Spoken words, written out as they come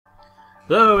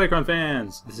Hello, Achron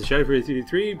fans! This is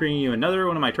Shadowfury333 bringing you another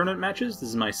one of my tournament matches. This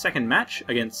is my second match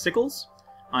against Siccles.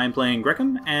 I'm playing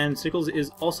Grekim, and Siccles is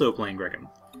also playing Grekim.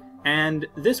 And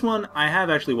this one, I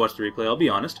have actually watched the replay, I'll be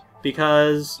honest,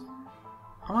 because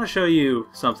I want to show you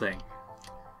something.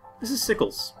 This is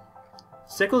Siccles.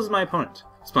 Siccles is my opponent.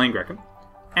 He's playing Grekim,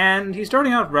 and he's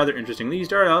starting out rather interestingly. He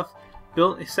started off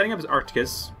setting up his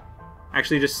Arcticus,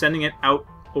 actually just sending it out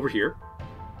over here,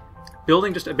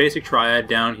 building just a basic triad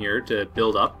down here to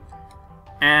build up,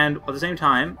 and at the same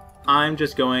time I'm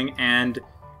just going and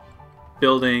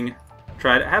building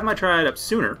triad. I have my triad up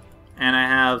sooner, and I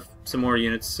have some more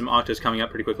units, some octos coming up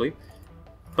pretty quickly.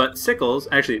 But Siccles,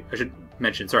 actually I should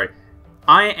mention, sorry,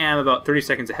 I am about 30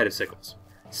 seconds ahead of Siccles.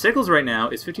 Siccles right now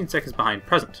is 15 seconds behind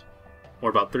present, or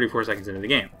about 34 seconds into the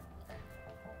game.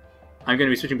 I'm going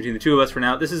to be switching between the two of us for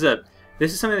now. This is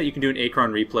something that you can do in Achron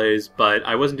replays, but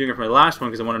I wasn't doing it for my last one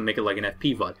because I wanted to make it like an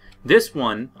FP VOD. This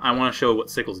one, I want to show what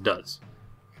Siccles does.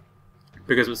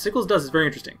 Because what Siccles does is very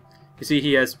interesting. You see,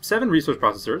 he has 7 resource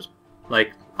processors,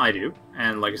 like I do,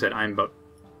 and like I said, I'm about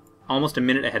almost a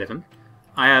minute ahead of him.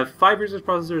 I have 5 resource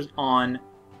processors on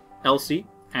LC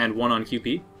and 1 on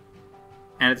QP,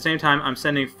 and at the same time, I'm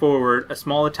sending forward a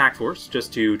small attack force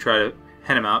just to try to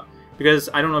head him out. Because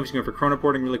I don't know if he's going for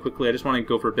chronoporting really quickly, I just want to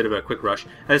go for a bit of a quick rush.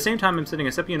 At the same time, I'm sending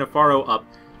a Seppi and a Pharaoh up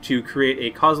to create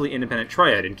a causally independent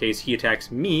triad in case he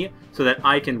attacks me, so that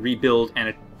I can rebuild and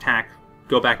attack,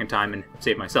 go back in time, and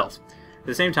save myself. At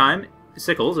the same time,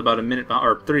 Siccles, about a minute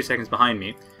or 30 seconds behind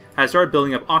me, has started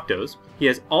building up octos. He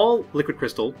has all liquid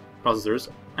crystal processors,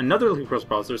 another liquid crystal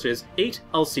processor, so he has 8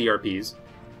 LCRPs,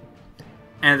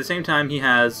 and at the same time he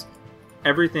has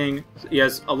everything. He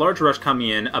has a large rush coming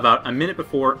in about a minute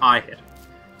before I hit.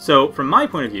 So from my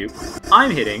point of view, I'm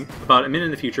hitting about a minute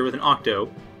in the future with an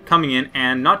octo coming in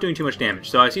and not doing too much damage.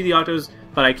 So I see the octos,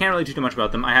 but I can't really do too much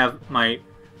about them. I have my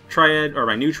triad, or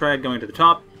my new triad, going to the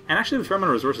top, and actually with a fair amount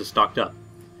of resources stocked up.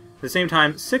 At the same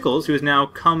time, Siccles, who has now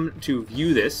come to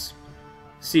view this,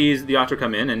 sees the octo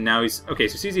come in, and now he's okay.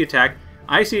 So sees the attack.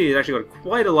 I see he's actually got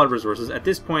quite a lot of resources. At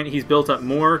this point, he's built up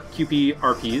more QP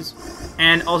RPs,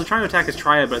 and also trying to attack his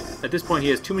triad, but at this point he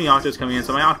has too many octos coming in,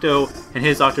 so my octo and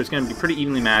his octo is going to be pretty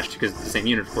evenly matched, because it's the same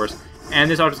unit, of course,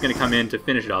 and this octo is going to come in to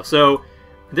finish it off. So,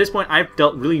 at this point, I've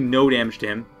dealt really no damage to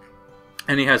him,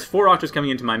 and he has 4 octos coming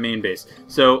into my main base.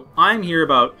 So, I'm here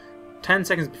about 10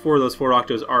 seconds before those 4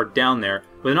 octos are down there,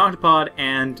 with an octopod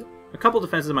and a couple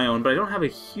defenses of my own, but I don't have a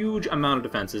huge amount of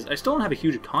defenses. I still don't have a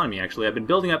huge economy, actually. I've been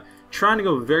building up, trying to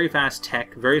go very fast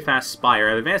tech, very fast spire. I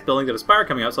have advanced buildings, I have a spire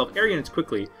coming out, so I'll have air units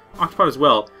quickly. Octopod as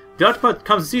well. The octopod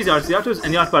comes and sees the octos,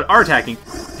 and the octopod are attacking.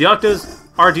 The octos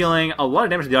are dealing a lot of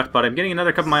damage to the octopod. I'm getting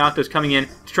another couple of my octos coming in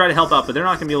to try to help out, but they're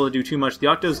not going to be able to do too much. The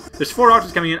octos, there's 4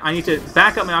 octos coming in. I need to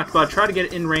back up my octopod, try to get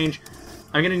it in range.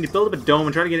 I'm going to need to build up a dome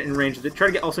and try to get it in range. Try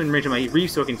to get also in range of my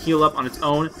reef so it can heal up on its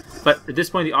own. But at this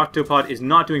point, the octopod is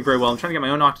not doing very well. I'm trying to get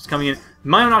my own octos coming in.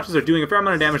 My own octos are doing a fair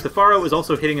amount of damage. The Pharaoh is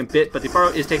also hitting a bit, but the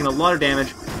Pharaoh is taking a lot of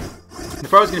damage. The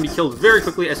Pharaoh is going to be killed very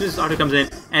quickly as soon as this octo comes in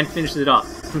and finishes it off.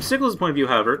 From Siccles' point of view,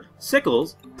 however,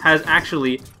 Siccles has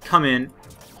actually come in.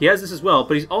 He has this as well,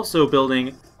 but he's also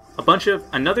building a bunch of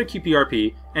another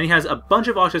QPRP, and he has a bunch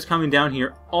of octos coming down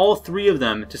here, all 3 of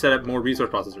them to set up more resource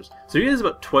processors. So he has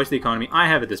about twice the economy I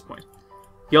have at this point.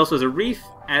 He also has a reef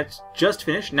at just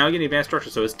finished, now getting advanced structure,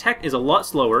 so his tech is a lot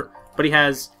slower, but he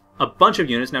has a bunch of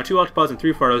units, now 2 octopods and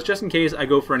 3 pharaohs, just in case I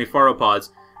go for any pharaoh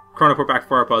pods, chronoport back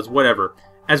pharaoh pods, whatever.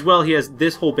 As well, he has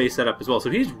this whole base set up as well,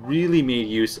 so he's really made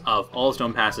use of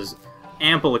Olivestone Pass's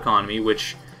ample economy,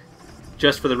 which,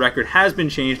 just for the record, has been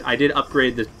changed. I did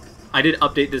update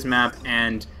this map,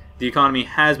 and the economy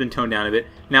has been toned down a bit.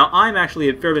 Now, I'm actually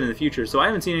a fair bit in the future, so I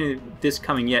haven't seen any of this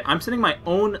coming yet. I'm sending my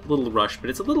own little rush, but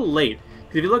it's a little late.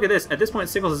 Because if you look at this point,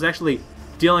 Siccles is actually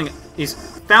dealing...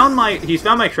 He's found my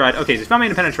triad. Okay, so he's found my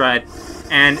independent triad,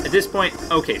 and at this point,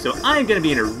 okay, so I'm going to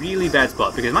be in a really bad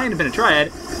spot, because my independent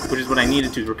triad, which is what I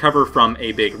needed to recover from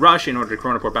a big rush in order to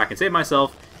chronoport back and save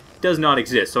myself, does not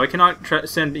exist. So I cannot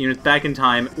send units back in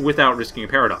time without risking a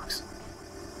paradox.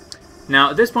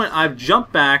 Now, at this point, I've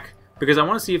jumped back because I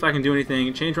want to see if I can do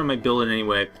anything, change around my build in any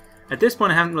way. At this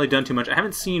point, I haven't really done too much. I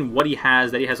haven't seen what he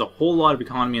has, that he has a whole lot of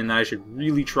economy, and that I should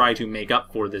really try to make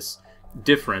up for this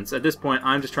difference. At this point,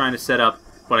 I'm just trying to set up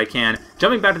what I can.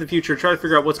 Jumping back to the future, try to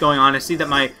figure out what's going on. I see that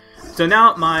my... So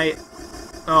now my...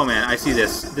 Oh man, I see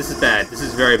this. This is bad. This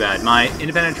is very bad. My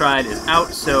independent triad is out,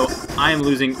 so I am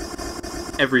losing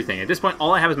everything. At this point,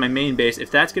 all I have is my main base.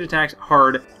 If that gets attacked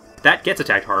hard,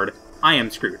 I am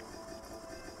screwed.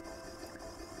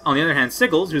 On the other hand,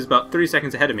 Siccles, who's about 30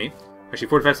 seconds ahead of me, actually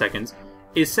 45 seconds,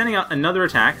 is sending out another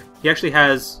attack. He actually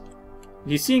has...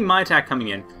 He's seeing my attack coming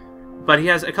in. but he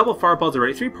has a couple of fire pods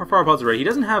already, 3 fire pods already.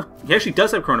 He actually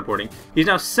does have chronoporting. He's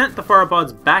now sent the fire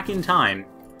pods back in time.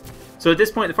 So at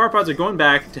this point, the fire pods are going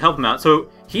back to help him out. So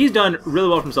he's done really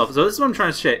well for himself. So this is what I'm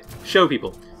trying to show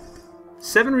people.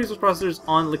 7 resource processors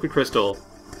on liquid crystal.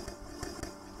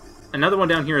 Another one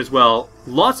down here as well.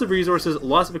 Lots of resources,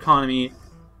 lots of economy.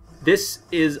 This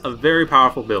is a very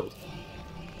powerful build.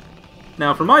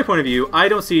 Now, from my point of view, I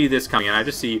don't see this coming in. I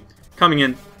just see coming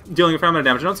in, dealing a fair amount of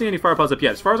damage. I don't see any fire pods up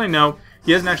yet. As far as I know,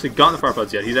 he hasn't actually gotten the fire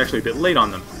pods yet. He's actually a bit late on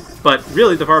them. But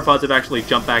really, the fire pods have actually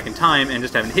jumped back in time and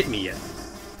just haven't hit me yet.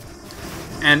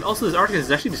 And also, this Arcticus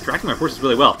is actually distracting my forces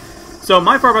really well. So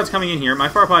my fire pod's coming in here. My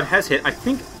fire pod has hit. I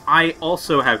think I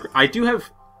also have... I do have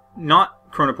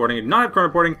not chronoporting. I do not have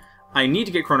chronoporting. I need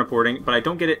to get chronoporting, but I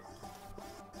don't get it.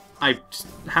 I just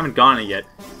haven't gotten it yet.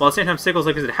 While at the same time, Siccles,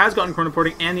 like I said, has gotten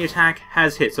chronoporting, and the attack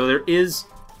has hit. So there is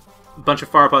a bunch of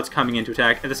fire pods coming in to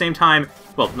attack. At the same time,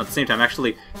 well, not the same time,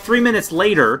 actually, 3 minutes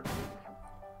later,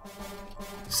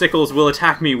 Siccles will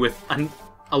attack me with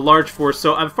a large force.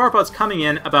 So I have fire pods coming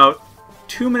in about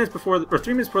 2 minutes before, or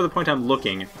 3 minutes before the point I'm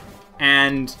looking.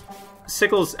 And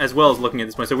Siccles as well is looking at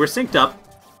this point. So we're synced up,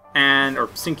 or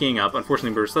syncing up.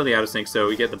 Unfortunately, we're slightly out of sync, so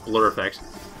we get the blur effect.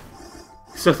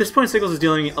 So at this point, Siccles is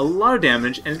dealing a lot of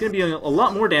damage, and is going to be dealing a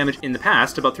lot more damage in the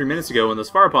past, about 3 minutes ago, when those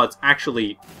fire pods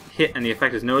actually hit and the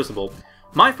effect is noticeable.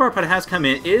 My fire pod has come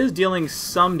in, is dealing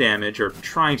some damage, or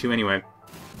trying to anyway.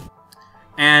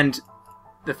 And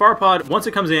the fire pod, once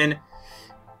it comes in,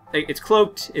 it's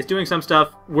cloaked, it's doing some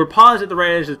stuff. We're paused at the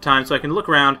right edge of the time, so I can look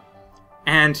around,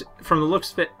 and from the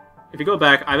looks of it, if you go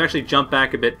back, I've actually jumped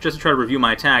back a bit just to try to review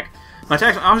my attack. My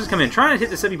attacks are just come in, trying to hit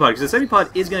the Sepipod, because the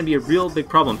Sepipod is going to be a real big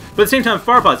problem. But at the same time,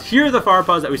 fire pods. Here are the fire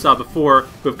pods that we saw before,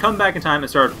 who have come back in time and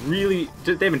started really...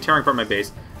 They've been tearing apart my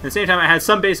base. At the same time, I had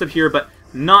some base up here, but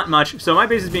not much. So my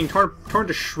base is being torn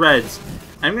to shreds.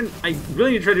 I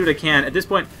really need to try to do what I can. At this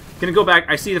point, I'm going to go back.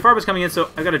 I see the fire pods coming in,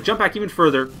 so I've got to jump back even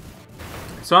further.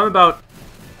 So I'm about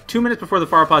 2 minutes before the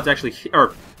fire pods actually...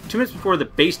 Or 2 minutes before the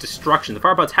base destruction. The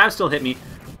fire pods have still hit me.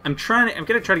 I'm going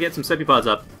to try to get some Sepipods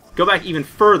up. Go back even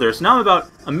further. So now I'm about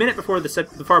a minute before the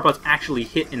fire pods actually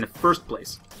hit in the first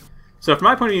place. So from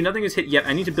my point of view, nothing is hit yet.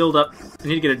 I need to build up. I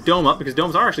need to get a dome up, because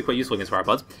domes are actually quite useful against fire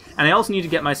pods. And I also need to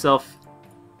get myself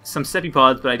some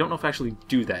Sepipods, but I don't know if I actually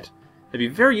do that. That'd be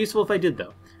very useful if I did,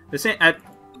 though. At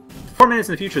 4 minutes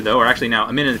in the future, though, or actually now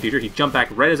a minute in the future, he jumped back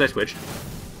right as I switched.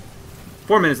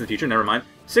 4 minutes in the future, never mind.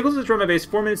 Siccles destroyed my base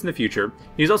 4 minutes in the future.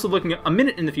 He's also looking at a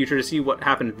minute in the future to see what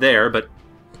happened there, but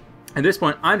at this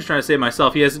point, I'm just trying to save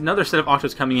myself. He has another set of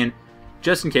Octos coming in,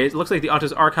 just in case. It looks like the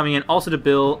Octos are coming in also to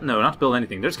build... No, not to build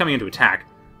anything. They're just coming in to attack.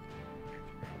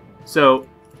 So,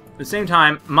 at the same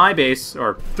time, my base,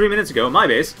 or 3 minutes ago, my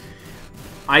base,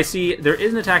 I see there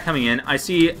is an attack coming in. I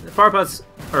see the fire pods,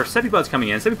 or Sepipods coming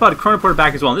in. Sepipod chronoported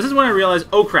back as well. And this is when I realized,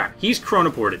 oh crap, he's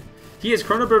chronoported. He has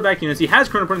chronoported back units. He has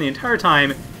chronoported the entire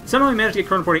time. Somehow he managed to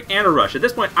get chronoporting and a rush. At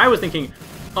this point, I was thinking...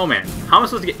 Oh man, how am I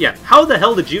supposed to get... Yeah, how the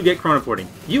hell did you get chronoporting?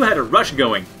 You had a rush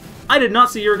going. I did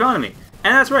not see your economy.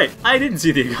 And that's right, I didn't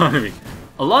see the economy.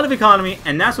 A lot of economy,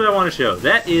 and that's what I want to show.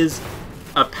 That is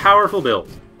a powerful build.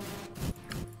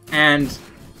 And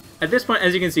at this point,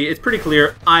 as you can see, it's pretty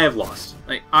clear I have lost.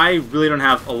 Like, I really don't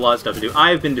have a lot of stuff to do. I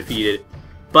have been defeated.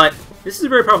 But this is a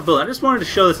very powerful build. I just wanted to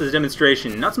show this as a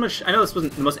demonstration. Not so much... I know this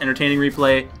wasn't the most entertaining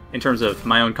replay in terms of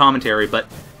my own commentary, but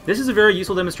this is a very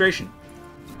useful demonstration.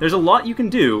 There's a lot you can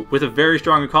do with a very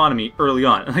strong economy early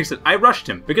on. And like I said, I rushed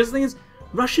him. Because the thing is,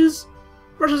 rushes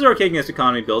are okay against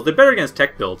economy builds. They're better against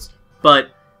tech builds.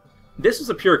 But this was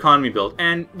a pure economy build.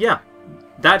 And yeah,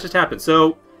 that just happened.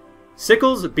 So,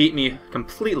 Siccles beat me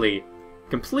completely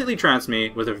trounced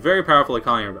me with a very powerful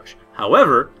economy rush.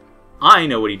 However, I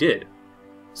know what he did.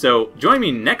 So, join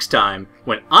me next time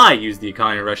when I use the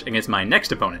economy rush against my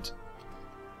next opponent.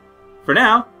 For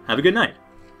now, have a good night.